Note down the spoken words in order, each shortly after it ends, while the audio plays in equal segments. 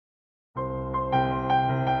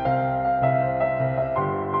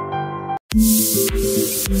Hello,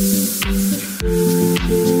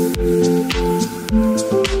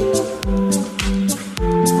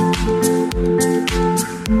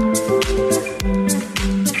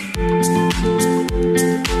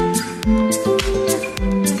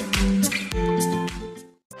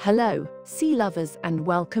 sea lovers, and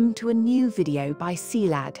welcome to a new video by Sea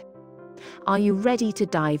Lad. Are you ready to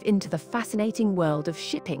dive into the fascinating world of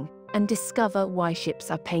shipping and discover why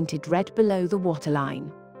ships are painted red below the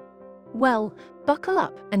waterline? Well, buckle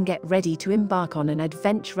up and get ready to embark on an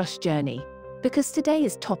adventurous journey, because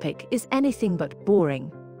today's topic is anything but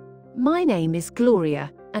boring. My name is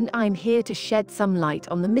Gloria, and I'm here to shed some light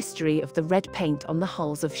on the mystery of the red paint on the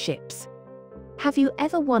hulls of ships. Have you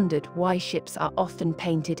ever wondered why ships are often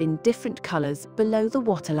painted in different colors below the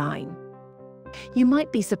waterline? You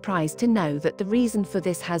might be surprised to know that the reason for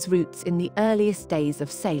this has roots in the earliest days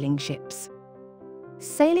of sailing ships.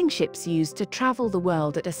 Sailing ships used to travel the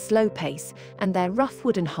world at a slow pace, and their rough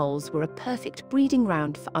wooden hulls were a perfect breeding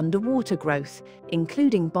ground for underwater growth,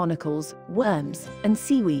 including barnacles, worms, and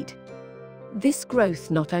seaweed. This growth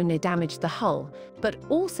not only damaged the hull, but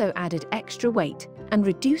also added extra weight and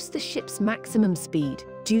reduced the ship's maximum speed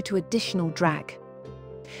due to additional drag.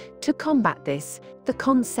 To combat this, the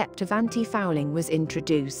concept of anti-fouling was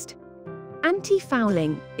introduced.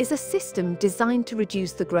 Anti-fouling is a system designed to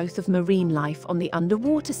reduce the growth of marine life on the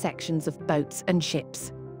underwater sections of boats and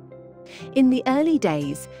ships. In the early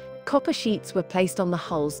days, copper sheets were placed on the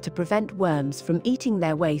hulls to prevent worms from eating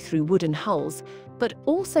their way through wooden hulls, but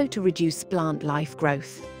also to reduce plant life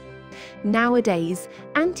growth. Nowadays,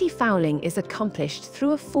 anti-fouling is accomplished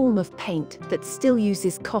through a form of paint that still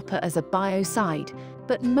uses copper as a biocide,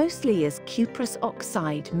 but mostly as cuprous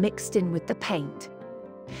oxide mixed in with the paint.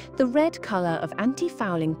 The red color of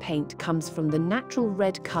anti-fouling paint comes from the natural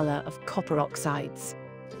red color of copper oxides.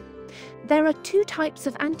 There are two types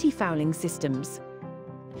of anti-fouling systems: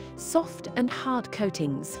 soft and hard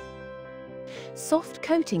coatings. Soft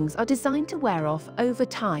coatings are designed to wear off over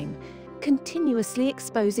time, continuously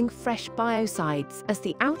exposing fresh biocides as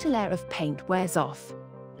the outer layer of paint wears off.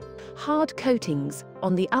 Hard coatings,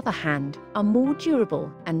 on the other hand, are more durable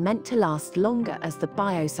and meant to last longer as the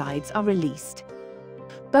biocides are released.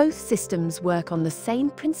 Both systems work on the same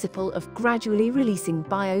principle of gradually releasing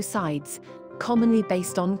biocides, commonly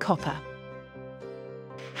based on copper.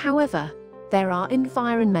 However, there are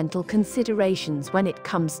environmental considerations when it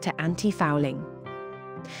comes to anti-fouling.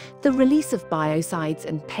 The release of biocides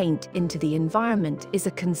and paint into the environment is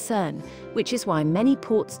a concern, which is why many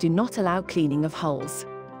ports do not allow cleaning of hulls.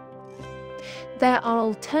 There are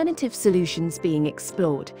alternative solutions being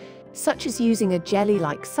explored, such as using a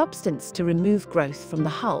jelly-like substance to remove growth from the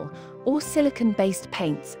hull, or silicon-based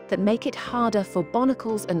paints that make it harder for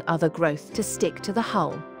barnacles and other growth to stick to the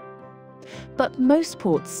hull. But most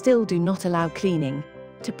ports still do not allow cleaning,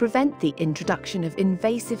 to prevent the introduction of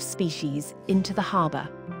invasive species into the harbor.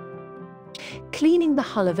 Cleaning the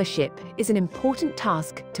hull of a ship is an important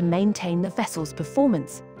task to maintain the vessel's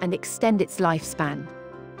performance and extend its lifespan.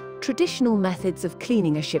 Traditional methods of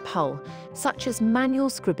cleaning a ship hull, such as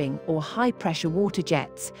manual scrubbing or high-pressure water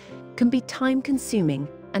jets, can be time-consuming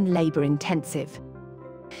and labor-intensive.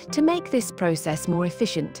 To make this process more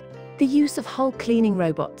efficient, the use of hull cleaning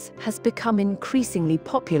robots has become increasingly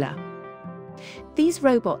popular. These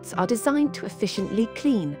robots are designed to efficiently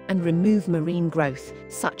clean and remove marine growth,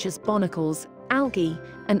 such as barnacles, algae,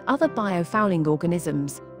 and other biofouling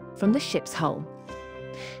organisms, from the ship's hull.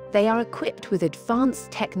 They are equipped with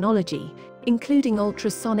advanced technology, including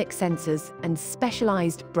ultrasonic sensors and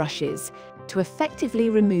specialized brushes, to effectively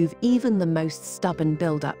remove even the most stubborn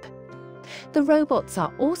buildup. The robots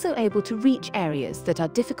are also able to reach areas that are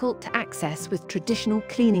difficult to access with traditional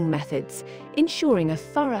cleaning methods, ensuring a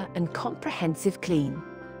thorough and comprehensive clean.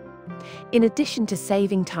 In addition to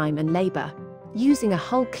saving time and labor, using a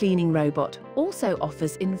hull cleaning robot also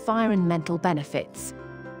offers environmental benefits.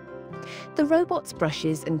 The robot's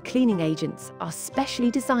brushes and cleaning agents are specially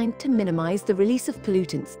designed to minimize the release of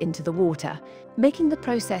pollutants into the water, making the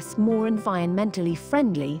process more environmentally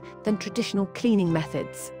friendly than traditional cleaning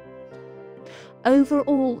methods.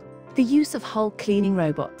 Overall, the use of hull cleaning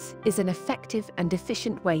robots is an effective and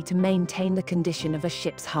efficient way to maintain the condition of a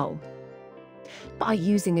ship's hull. By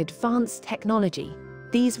using advanced technology,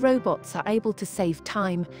 these robots are able to save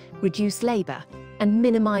time, reduce labor, and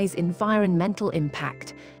minimize environmental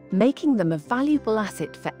impact, making them a valuable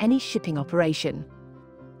asset for any shipping operation.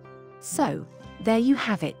 So, there you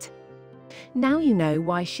have it. Now you know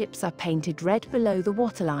why ships are painted red below the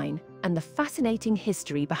waterline and the fascinating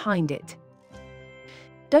history behind it.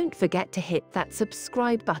 Don't forget to hit that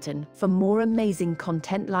subscribe button for more amazing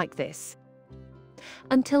content like this.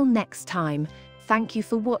 Until next time, thank you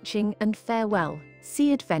for watching and farewell,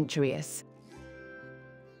 sea adventurous.